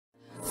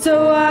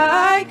So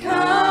I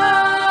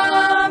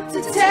come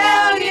to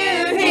tell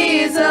you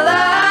He's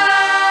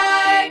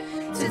alive,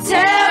 to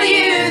tell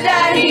you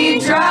that He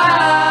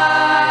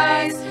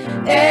dries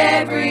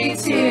every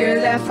tear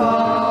that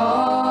falls.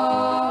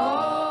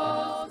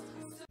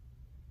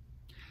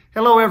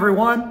 Hello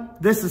everyone,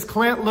 this is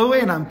Clint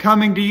Louie and I'm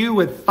coming to you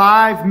with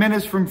 5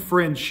 minutes from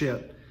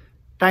friendship.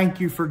 Thank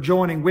you for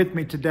joining with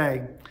me today.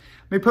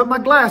 Let me put my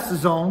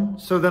glasses on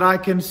so that I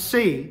can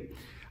see.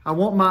 I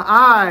want my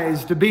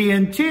eyes to be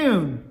in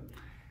tune.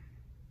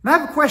 And I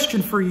have a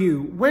question for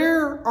you.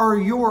 Where are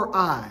your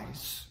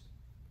eyes?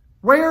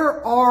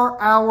 Where are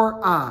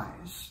our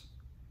eyes?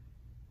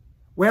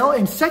 Well,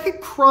 in 2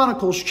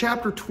 Chronicles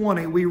chapter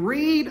 20, we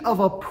read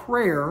of a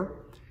prayer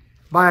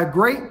by a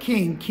great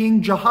king,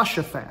 King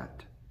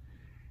Jehoshaphat.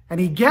 And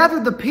he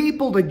gathered the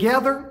people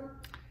together,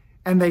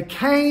 and they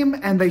came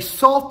and they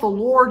sought the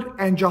Lord,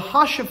 and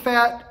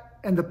Jehoshaphat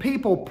and the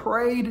people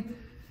prayed.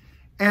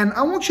 And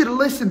I want you to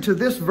listen to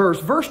this verse,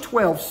 verse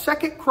 12,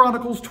 2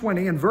 Chronicles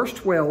 20 and verse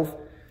 12.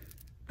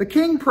 The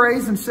king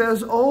prays and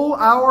says, "O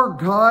our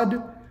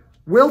God,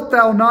 wilt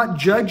thou not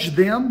judge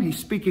them?" He's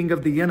speaking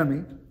of the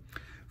enemy.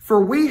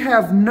 "For we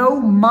have no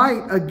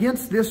might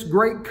against this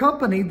great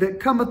company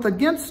that cometh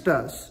against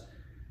us,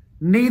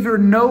 neither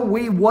know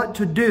we what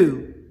to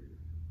do,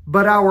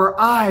 but our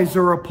eyes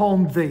are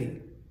upon thee."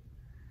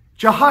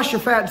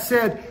 Jehoshaphat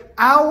said,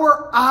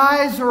 our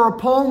eyes are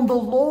upon the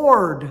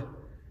Lord.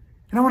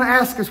 And I want to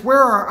ask us,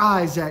 where are our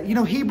eyes at? You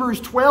know,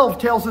 Hebrews 12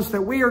 tells us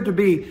that we are to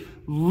be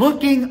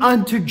looking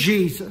unto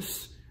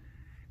Jesus.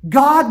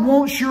 God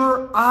wants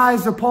your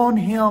eyes upon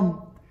Him.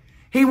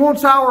 He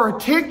wants our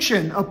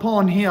attention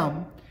upon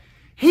Him.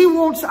 He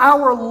wants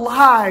our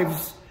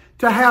lives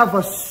to have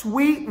a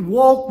sweet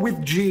walk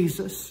with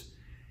Jesus.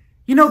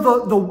 You know,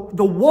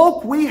 the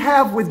walk we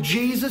have with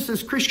Jesus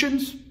as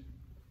Christians,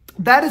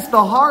 that is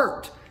the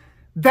heart.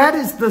 That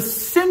is the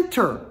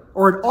center,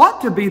 or it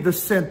ought to be the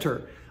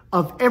center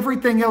of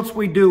everything else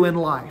we do in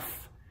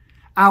life.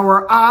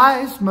 Our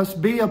eyes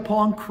must be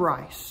upon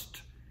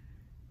Christ.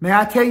 May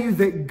I tell you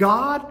that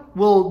God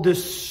will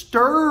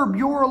disturb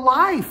your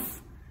life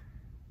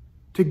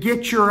to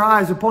get your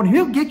eyes upon Him.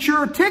 He'll get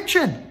your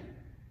attention.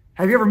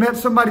 Have you ever met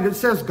somebody that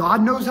says,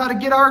 God knows how to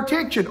get our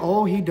attention?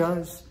 Oh, He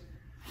does.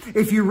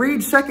 If you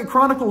read 2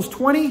 Chronicles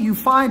 20, you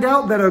find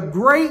out that a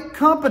great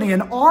company,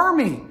 an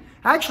army,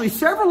 actually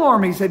several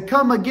armies had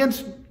come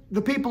against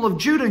the people of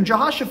Judah and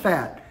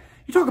Jehoshaphat.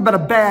 You talk about a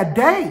bad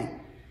day.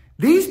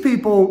 These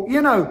people,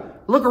 you know,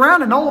 look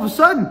around and all of a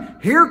sudden,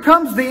 here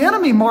comes the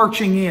enemy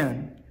marching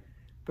in.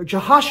 But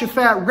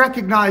Jehoshaphat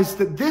recognized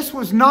that this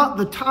was not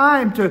the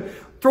time to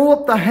throw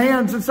up the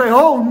hands and say,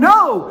 oh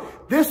no,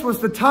 this was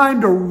the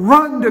time to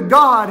run to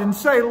God and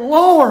say,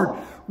 Lord,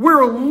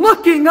 we're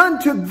looking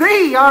unto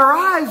Thee. Our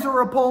eyes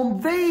are upon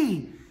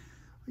Thee.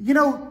 You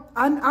know,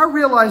 I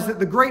realize that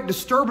the great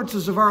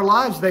disturbances of our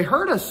lives, they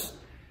hurt us.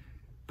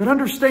 But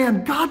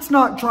understand, God's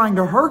not trying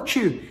to hurt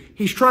you.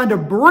 He's trying to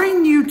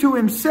bring you to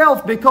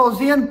Himself, because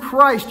in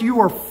Christ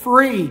you are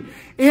free.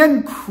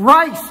 In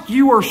Christ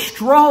you are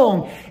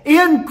strong.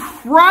 In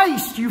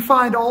Christ you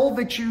find all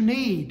that you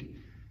need.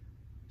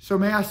 So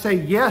may I say,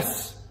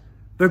 yes,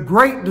 the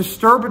great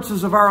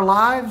disturbances of our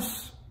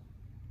lives,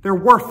 they're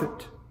worth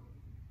it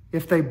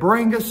if they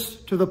bring us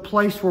to the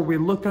place where we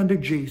look unto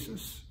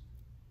Jesus.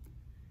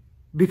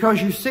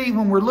 Because you see,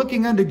 when we're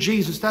looking unto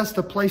Jesus, that's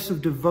the place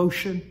of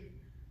devotion.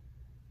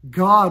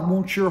 God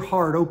wants your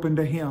heart open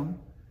to Him.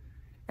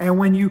 And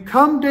when you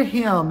come to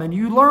Him and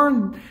you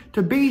learn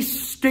to be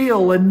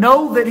still and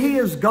know that He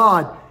is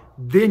God,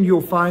 then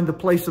you'll find the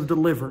place of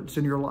deliverance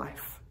in your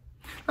life.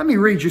 Let me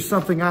read you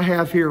something I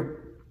have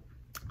here.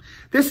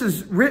 This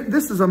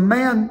is a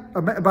man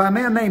by a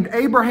man named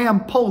Abraham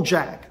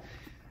Poljak.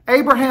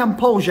 Abraham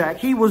Poljak,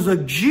 he was a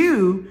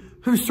Jew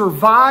who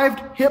survived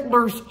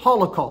Hitler's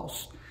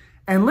Holocaust.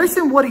 And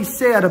listen what he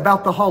said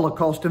about the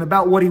Holocaust and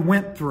about what he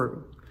went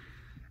through.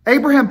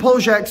 Abraham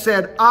Poljak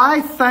said,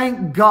 "I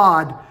thank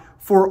God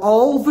for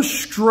all the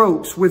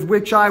strokes with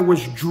which I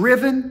was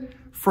driven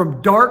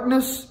from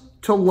darkness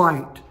to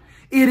light.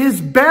 It is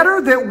better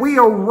that we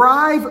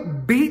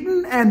arrive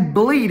beaten and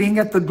bleeding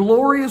at the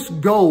glorious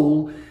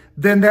goal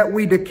than that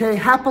we decay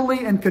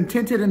happily and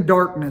contented in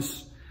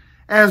darkness.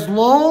 As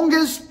long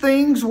as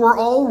things were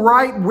all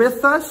right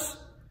with us,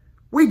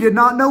 we did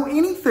not know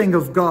anything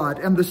of God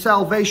and the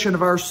salvation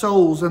of our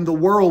souls and the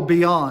world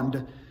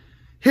beyond.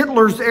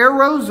 Hitler's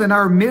arrows and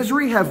our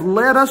misery have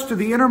led us to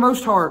the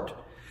innermost heart.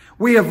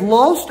 We have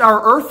lost our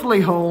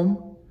earthly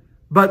home,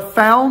 but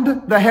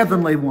found the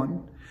heavenly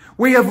one.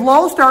 We have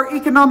lost our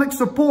economic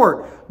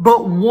support,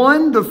 but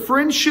won the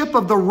friendship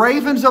of the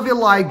ravens of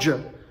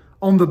Elijah.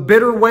 On the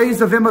bitter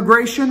ways of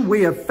immigration,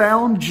 we have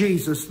found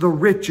Jesus, the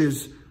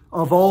riches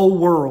of all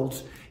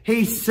worlds."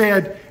 He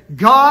said,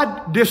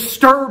 God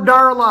disturbed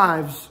our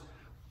lives,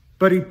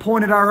 but He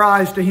pointed our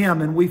eyes to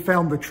Him, and we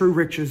found the true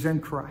riches in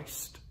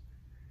Christ.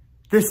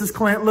 This is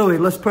Clint Louie.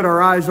 Let's put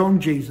our eyes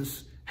on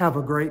Jesus. Have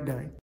a great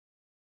day.